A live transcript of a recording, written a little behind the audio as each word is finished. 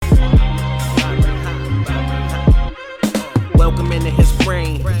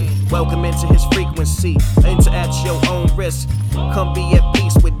brain. Welcome into his frequency. Enter at your own risk. Come be at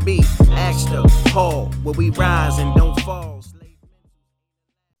peace with me. Ask the Paul, where we rise and don't fall.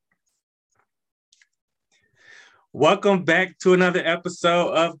 Welcome back to another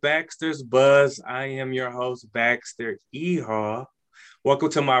episode of Baxter's Buzz. I am your host, Baxter E. Hall. Welcome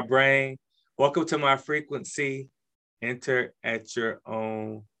to my brain. Welcome to my frequency. Enter at your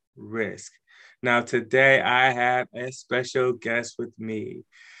own risk. Now, today I have a special guest with me.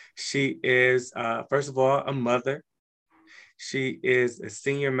 She is, first of all, a mother. She is a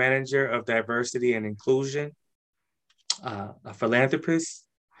senior manager of diversity and inclusion, a philanthropist,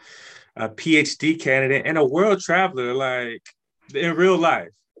 a PhD candidate, and a world traveler, like in real life.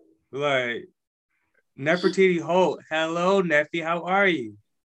 Like Nefertiti Holt. Hello, Neffy. How are you?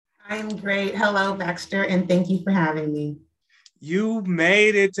 I'm great. Hello, Baxter, and thank you for having me. You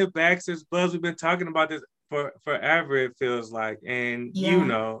made it to Baxter's Buzz. We've been talking about this for forever, it feels like. And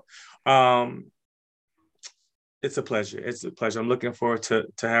it's a pleasure. It's a pleasure. I'm looking forward to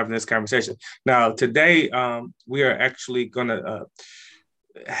having this conversation. Now, today, we are actually going to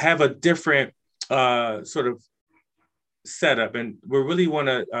have a different sort of setup. And we really want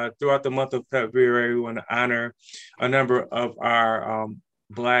to, throughout the month of February, we want to honor a number of our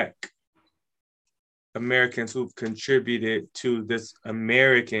Black Americans who've contributed to this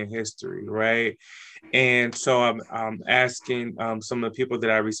American history, right? And so I'm asking some of the people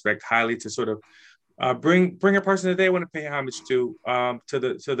that I respect highly to sort of bring a person that they want to pay homage to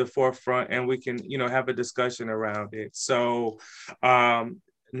the forefront, and we can have a discussion around it. So,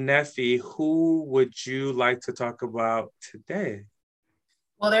 Neffy, who would you like to talk about today?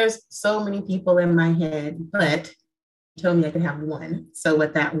 Well, there's so many people in my head, but you told me I could have one. So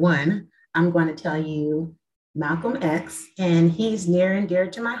with that one, I'm going to tell you Malcolm X, and he's near and dear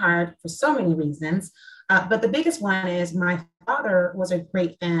to my heart for so many reasons. But the biggest one is my father was a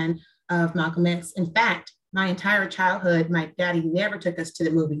great fan of Malcolm X. In fact, my entire childhood, my daddy never took us to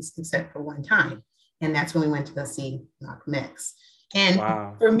the movies except for one time. And that's when we went to go see Malcolm X. And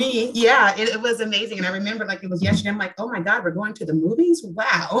wow. For me, yeah, it was amazing. And I remember like it was yesterday, I'm like, oh my God, we're going to the movies?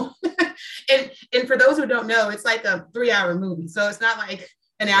 Wow. and for those who don't know, it's like a 3-hour movie. So it's not like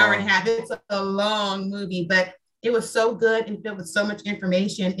an hour and a half. It's a long movie, but it was so good and filled with so much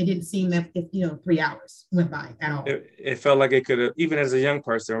information. It didn't seem that 3 hours went by at all. It felt like it could have, even as a young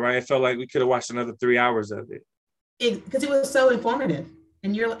person, right? It felt like we could have watched another 3 hours of it. Because it was so informative.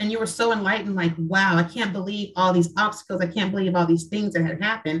 And you were so enlightened, like, wow, I can't believe all these obstacles. I can't believe all these things that had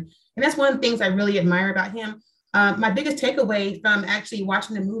happened. And that's one of the things I really admire about him. My biggest takeaway from actually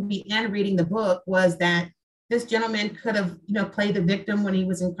watching the movie and reading the book was that this gentleman could have, played the victim when he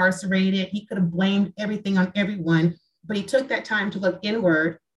was incarcerated. He could have blamed everything on everyone, but he took that time to look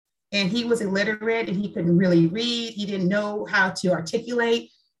inward. And he was illiterate and he couldn't really read. He didn't know how to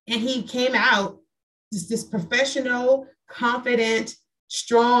articulate. And he came out this professional, confident,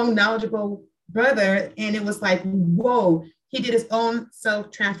 strong, knowledgeable brother. And it was like, whoa, he did his own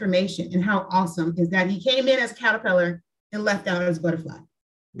self-transformation. And how awesome is that? He came in as a caterpillar and left out as a butterfly.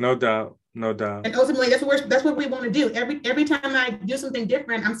 No doubt. No doubt. And ultimately, that's what we want to do. Every time I do something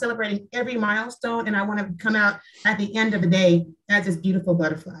different, I'm celebrating every milestone, and I want to come out at the end of the day as this beautiful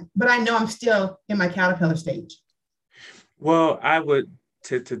butterfly. But I know I'm still in my caterpillar stage. Well, I would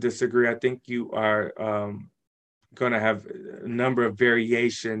to disagree. I think you are going to have a number of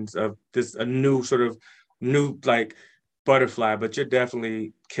variations of this, a new like butterfly, but you're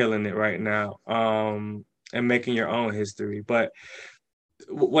definitely killing it right now and making your own history. But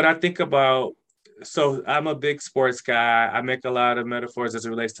what I think about, so I'm a big sports guy. I make a lot of metaphors as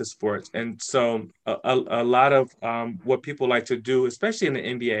it relates to sports. And so a lot of what people like to do, especially in the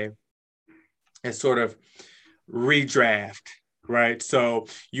NBA, is sort of redraft, right? So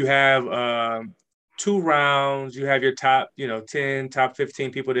you have 2 rounds, you have your top, 10, top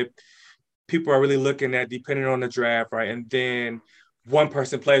 15 people that people are really looking at depending on the draft, right? And then one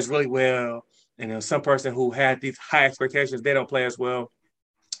person plays really well, and some person who had these high expectations, they don't play as well.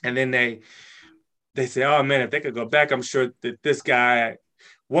 And then they say, oh man, if they could go back, I'm sure that this guy,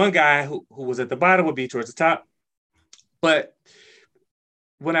 one guy who was at the bottom would be towards the top. But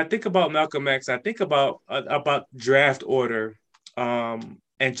when I think about Malcolm X, I think about draft order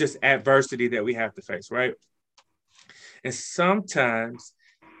and just adversity that we have to face, right? And sometimes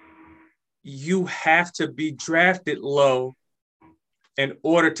you have to be drafted low in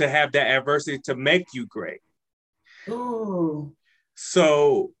order to have that adversity to make you great. Ooh.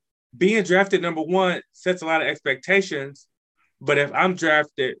 So being drafted number 1 sets a lot of expectations, but if I'm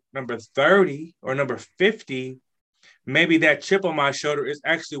drafted number 30 or number 50, maybe that chip on my shoulder is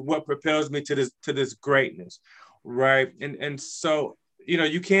actually what propels me to this greatness, right? And so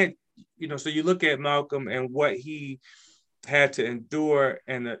you can't, so you look at Malcolm and what he had to endure,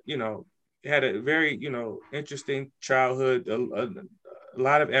 and had a very interesting childhood, a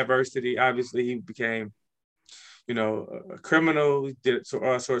lot of adversity. Obviously, he became a criminal. He did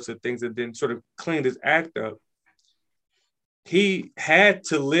all sorts of things, and then sort of cleaned his act up. He had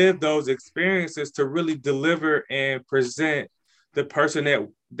to live those experiences to really deliver and present the person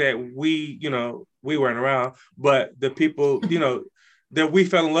that we weren't around, but the people that we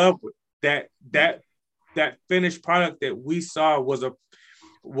fell in love with. That finished product that we saw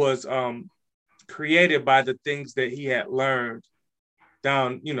was created by the things that he had learned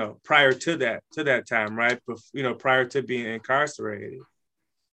down, prior to that time, right? But, prior to being incarcerated.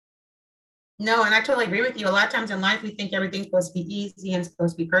 No, and I totally agree with you. A lot of times in life, we think everything's supposed to be easy and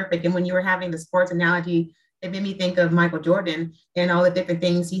supposed to be perfect. And when you were having the sports analogy, it made me think of Michael Jordan and all the different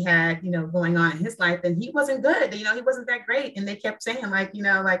things he had, going on in his life. And he wasn't good, he wasn't that great. And they kept saying like,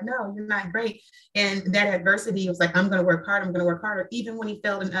 no, you're not great. And that adversity was like, I'm going to work hard. I'm going to work harder. Even when he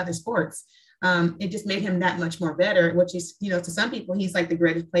failed in other sports, it just made him that much more better, which is, to some people, he's like the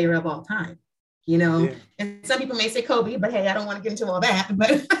greatest player of all time, Yeah. And some people may say Kobe, but hey, I don't want to get into all that.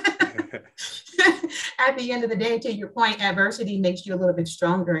 But at the end of the day, to your point, adversity makes you a little bit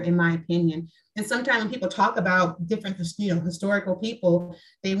stronger, in my opinion. And sometimes when people talk about different, historical people,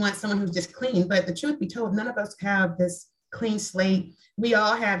 they want someone who's just clean. But the truth be told, none of us have this clean slate. We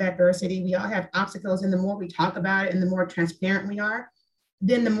all have adversity. We all have obstacles. And the more we talk about it and the more transparent we are,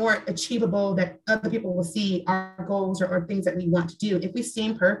 then the more achievable that other people will see our goals or things that we want to do. If we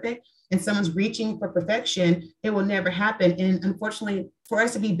seem perfect and someone's reaching for perfection, it will never happen. And unfortunately, for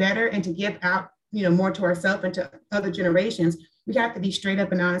us to be better and to give out, more to ourselves and to other generations, we have to be straight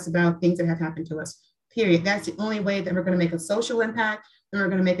up and honest about things that have happened to us, period. That's the only way that we're going to make a social impact, and we're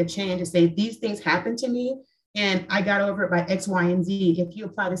going to make a change to say, these things happened to me and I got over it by X, Y, and Z. If you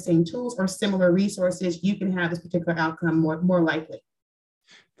apply the same tools or similar resources, you can have this particular outcome more likely.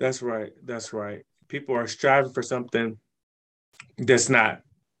 That's right. People are striving for something that's not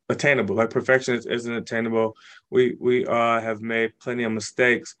attainable. Like perfection isn't attainable. We have made plenty of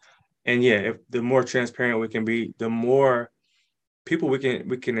mistakes. And yeah, if the more transparent we can be, the more people we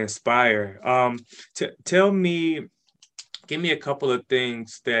can inspire. Give me a couple of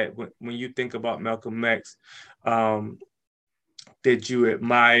things that when you think about Malcolm X, that you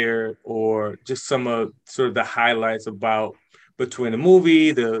admire, or just some of sort of the highlights about between the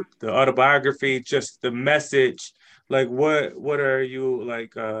movie, the autobiography, just the message. Like what are you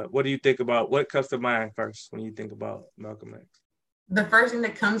like? What do you think about? What comes to mind first when you think about Malcolm X? The first thing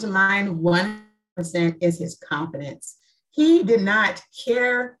that comes to mind 1% is his confidence. He did not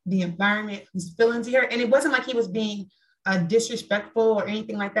care the environment, his feelings here. And it wasn't like he was being disrespectful or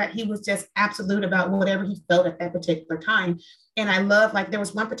anything like that. He was just absolute about whatever he felt at that particular time. And I love, like, there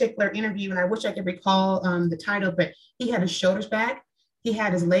was one particular interview, and I wish I could recall the title, but he had his shoulders back. He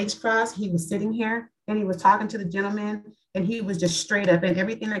had his legs crossed. He was sitting here and he was talking to the gentleman, and he was just straight up, and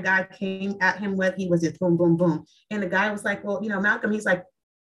everything the guy came at him with, he was just boom, boom, boom. And the guy was like, well, Malcolm, he's like,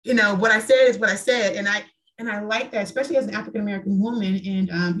 what I said is what I said. And I like that, especially as an African-American woman. And,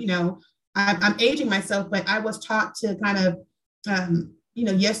 I'm aging myself, but I was taught to kind of,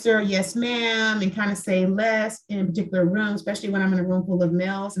 yes, sir, yes, ma'am, and kind of say less in a particular room, especially when I'm in a room full of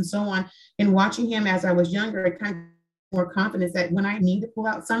males and so on. And watching him as I was younger, it kind of more confidence that when I need to pull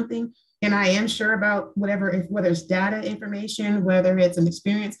out something, and I am sure about whether it's data information, whether it's an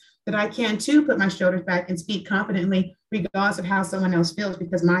experience, that I can too put my shoulders back and speak confidently, regardless of how someone else feels,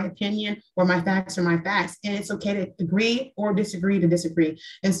 because my opinion or my facts are my facts. And it's okay to agree or disagree to disagree.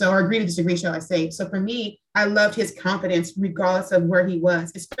 And so, or agree to disagree, shall I say. So for me, I loved his confidence, regardless of where he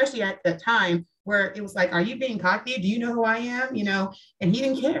was, especially at the time where it was like, are you being cocky? Do you know who I am? And he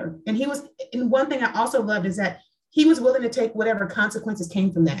didn't care. And one thing I also loved is that he was willing to take whatever consequences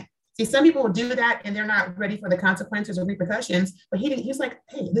came from that. See, some people will do that and they're not ready for the consequences or repercussions, but he was like,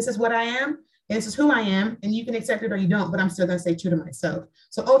 hey, this is what I am, and this is who I am, and you can accept it or you don't, but I'm still going to stay true to myself.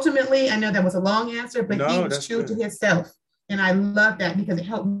 So ultimately, I know that was a long answer, but he was true to himself. And I love that because it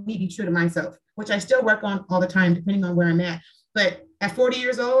helped me be true to myself, which I still work on all the time, depending on where I'm at. But at 40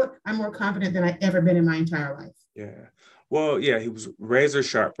 years old, I'm more confident than I've ever been in my entire life. Yeah. Well, yeah, he was razor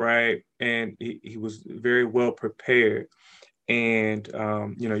sharp, right? And he was very well prepared. And,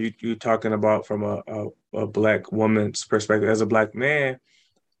 you're talking about from a Black woman's perspective. As a Black man,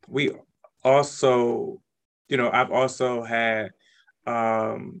 we also, I've also had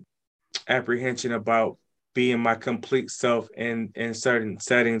apprehension about being my complete self in certain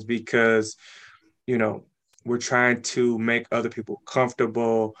settings because, we're trying to make other people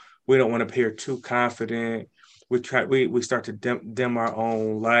comfortable. We don't want to appear too confident. we start to dim our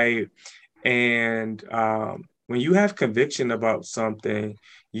own light. And when you have conviction about something,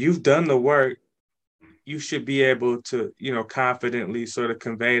 you've done the work, you should be able to, confidently sort of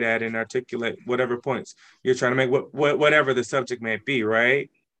convey that and articulate whatever points you're trying to make, whatever the subject may be,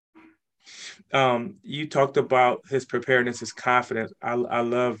 right? You talked about his preparedness, his confidence. I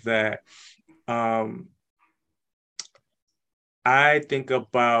love that. I think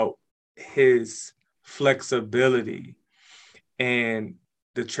about his flexibility and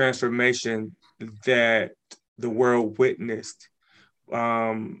the transformation that the world witnessed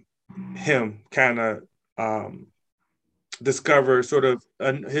him kind of discover sort of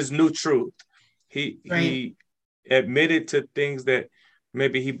his new truth. He admitted to things that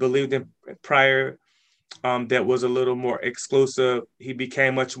maybe he believed in prior, that was a little more exclusive. He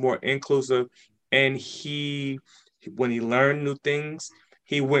became much more inclusive, and when he learned new things,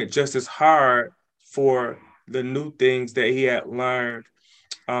 he went just as hard for the new things that he had learned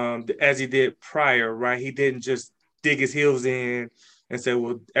as he did prior, right? He didn't just dig his heels in and say,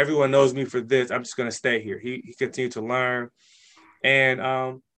 well, everyone knows me for this, I'm just going to stay here. He continued to learn,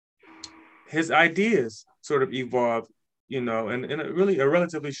 and his ideas sort of evolved, in a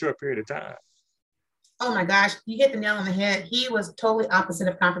relatively short period of time. Oh my gosh, you hit the nail on the head. He was totally opposite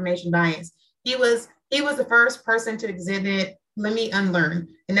of confirmation bias. He was the first person to exhibit, let me unlearn.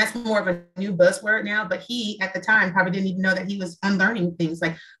 And that's more of a new buzzword now, but he at the time probably didn't even know that he was unlearning things.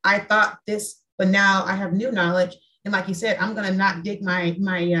 Like, I thought this, but now I have new knowledge. And like you said, I'm going to not dig my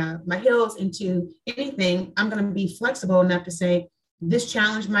heels into anything. I'm going to be flexible enough to say, this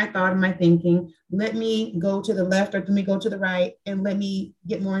challenged my thought and my thinking. Let me go to the left or let me go to the right and let me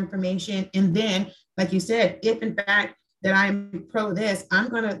get more information. And then, like you said, if in fact that I'm pro this, I'm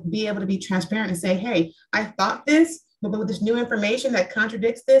going to be able to be transparent and say, hey, I thought this, but with this new information that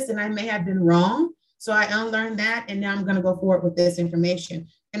contradicts this, and I may have been wrong. So I unlearned that, and now I'm going to go forward with this information.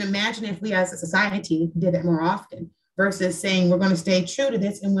 And imagine if we as a society did it more often versus saying we're going to stay true to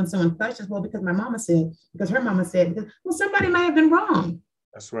this. And when someone questions, well, because my mama said, because her mama said, because, well, somebody might have been wrong.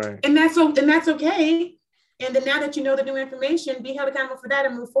 That's right. And that's okay. And then now that you know the new information, be held accountable for that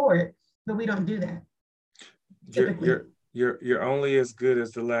and move forward. But we don't do that. You're only as good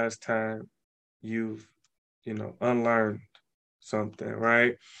as the last time you've unlearned something,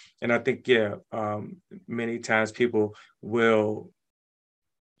 right? And I think many times people will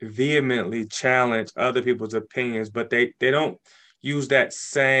vehemently challenge other people's opinions, but they don't use that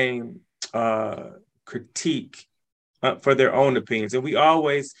same critique for their own opinions. And we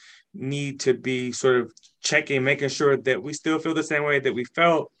always need to be sort of checking, making sure that we still feel the same way that we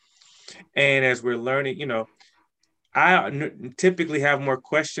felt. And as we're learning, I typically have more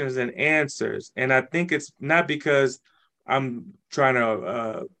questions than answers. And I think it's not because I'm trying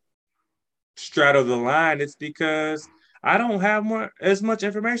to straddle the line. It's because I don't have as much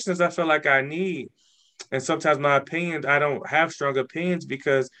information as I feel like I need. And sometimes my opinions, I don't have strong opinions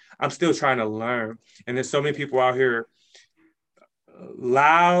because I'm still trying to learn. And there's so many people out here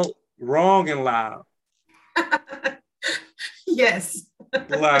loud, wrong and loud. Yes.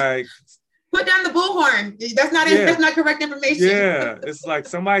 Like, put down the bullhorn. That's not correct information. Yeah. It's like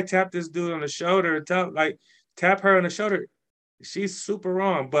somebody tapped this dude on the shoulder, tap her on the shoulder. She's super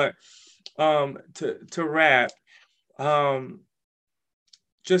wrong. But to wrap,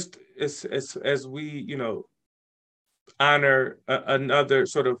 just as we, honor another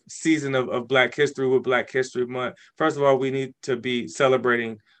sort of season of Black History with Black History Month. First of all, we need to be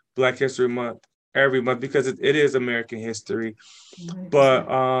celebrating Black History Month every month because it is American history. 100%. But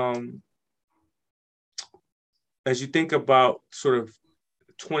as you think about sort of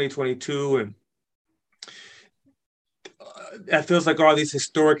 2022 and it feels like all these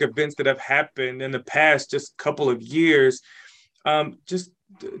historic events that have happened in the past just couple of years, just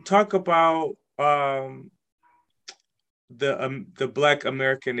talk about the Black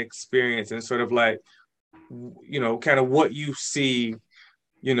American experience and sort of like, kind of what you see,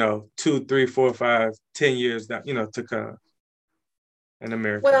 2, 3, 4, 5, 10 years down, to come in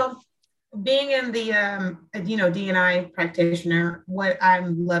America. Well, being in the, D&I practitioner, what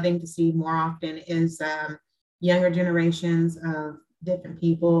I'm loving to see more often is younger generations of different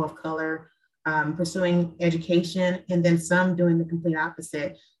people of color pursuing education, and then some doing the complete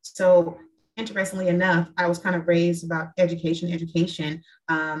opposite. So interestingly enough, I was kind of raised about education,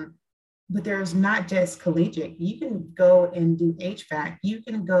 but there's not just collegiate. You can go and do HVAC, you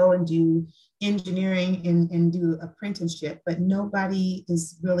can go and do engineering and do apprenticeship, but nobody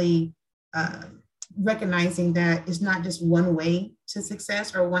is really recognizing that it's not just one way to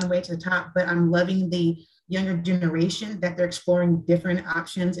success or one way to the top, but I'm loving the younger generation that they're exploring different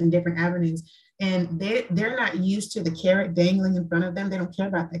options and different avenues. And they're not used to the carrot dangling in front of them. They don't care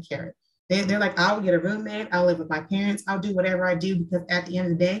about that carrot. They're like, I'll get a roommate, I'll live with my parents, I'll do whatever I do, because at the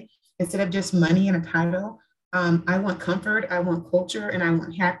end of the day, instead of just money and a title, I want comfort, I want culture, and I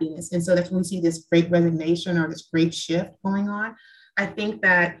want happiness. And so that's when we see this great resignation or this great shift going on. I think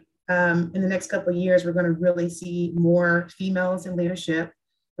that in the next couple of years, we're going to really see more females in leadership.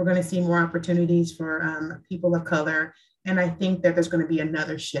 We're going to see more opportunities for people of color. And I think that there's going to be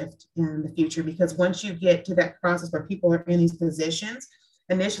another shift in the future, because once you get to that process where people are in these positions,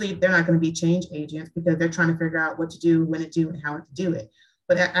 initially, they're not going to be change agents because they're trying to figure out what to do, when to do, and how to do it.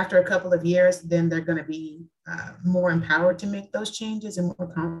 But after a couple of years, then they're going to be more empowered to make those changes and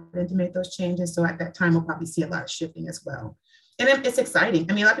more confident to make those changes. So at that time, we'll probably see a lot of shifting as well. And it's exciting.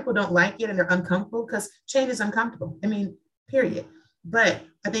 I mean, a lot of people don't like it and they're uncomfortable because change is uncomfortable. I mean, period. But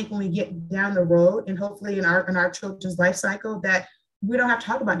I think when we get down the road, and hopefully in our children's life cycle, that we don't have to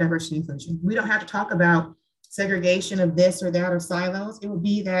talk about diversity and inclusion. We don't have to talk about segregation of this or that or silos. It would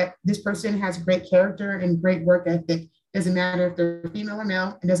be that this person has great character and great work ethic. Doesn't matter if they're female or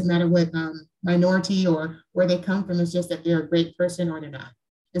male. It doesn't matter what minority or where they come from. It's just that they're a great person or they're not.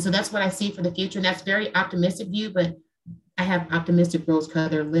 And so that's what I see for the future. And that's very optimistic view, but I have optimistic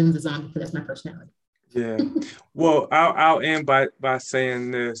rose-colored lenses on because that's my personality. Yeah. Well, I'll end by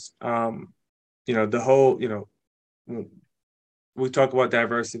saying this. The whole, we talk about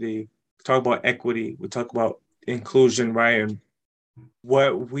diversity, we talk about equity, we talk about inclusion, right? And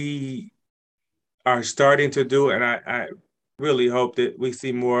what we are starting to do, and I really hope that we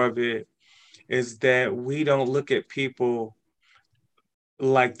see more of it, is that we don't look at people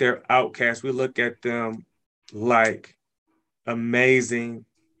like they're outcasts. We look at them like amazing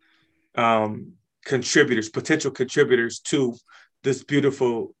contributors, potential contributors to this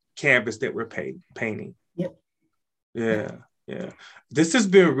beautiful canvas that we're painting. Yep. Yeah. This has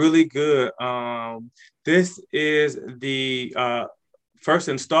been really good. This is the first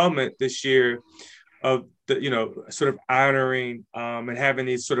installment this year of the, sort of honoring and having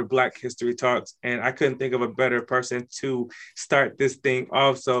these sort of Black History Talks. And I couldn't think of a better person to start this thing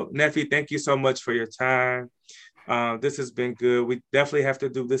off. So Nefi, thank you so much for your time. This has been good. We definitely have to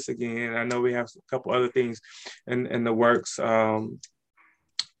do this again. I know we have a couple other things in the works.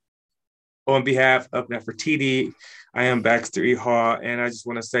 On behalf of Nefertiti, I am Baxter E. Hall, and I just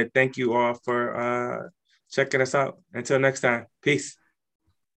want to say thank you all for checking us out. Until next time, peace.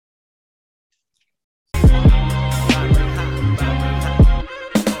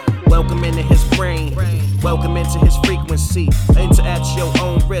 Welcome into his brain, welcome into his frequency. Enter at your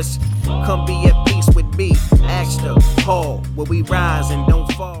own risk. Come be at peace with me. Ask the Paul, where we rise and don't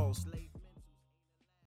fall.